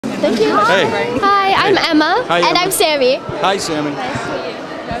Thank you. Hey. Hi, I'm Emma. Hi, and Emma. I'm Sammy. Hi, Sammy.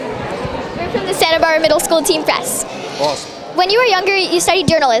 We're from the Santa Barbara Middle School Team Press. Awesome. When you were younger, you studied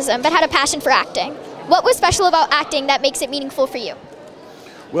journalism, but had a passion for acting. What was special about acting that makes it meaningful for you?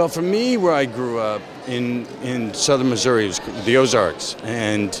 Well, for me, where I grew up in southern Missouri, it was the Ozarks,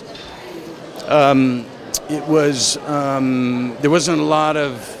 and it was there wasn't a lot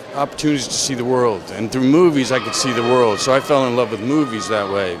of opportunities to see the world, and through movies I could see the world. So I fell in love with movies that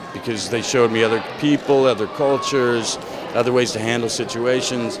way because they showed me other people, other cultures, other ways to handle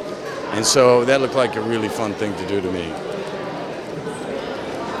situations, and so that looked like a really fun thing to do to me.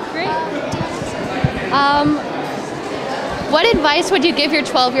 Great. What advice would you give your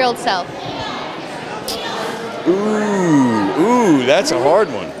 12-year-old self? Ooh, that's a hard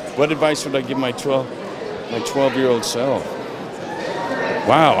one. What advice would I give my 12-year-old self?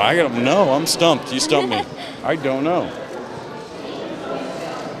 Wow, I don't know. I'm stumped. You stumped me. I don't know.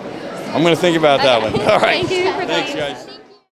 I'm going to think about that one. All right. Thank you for Thanks, guys.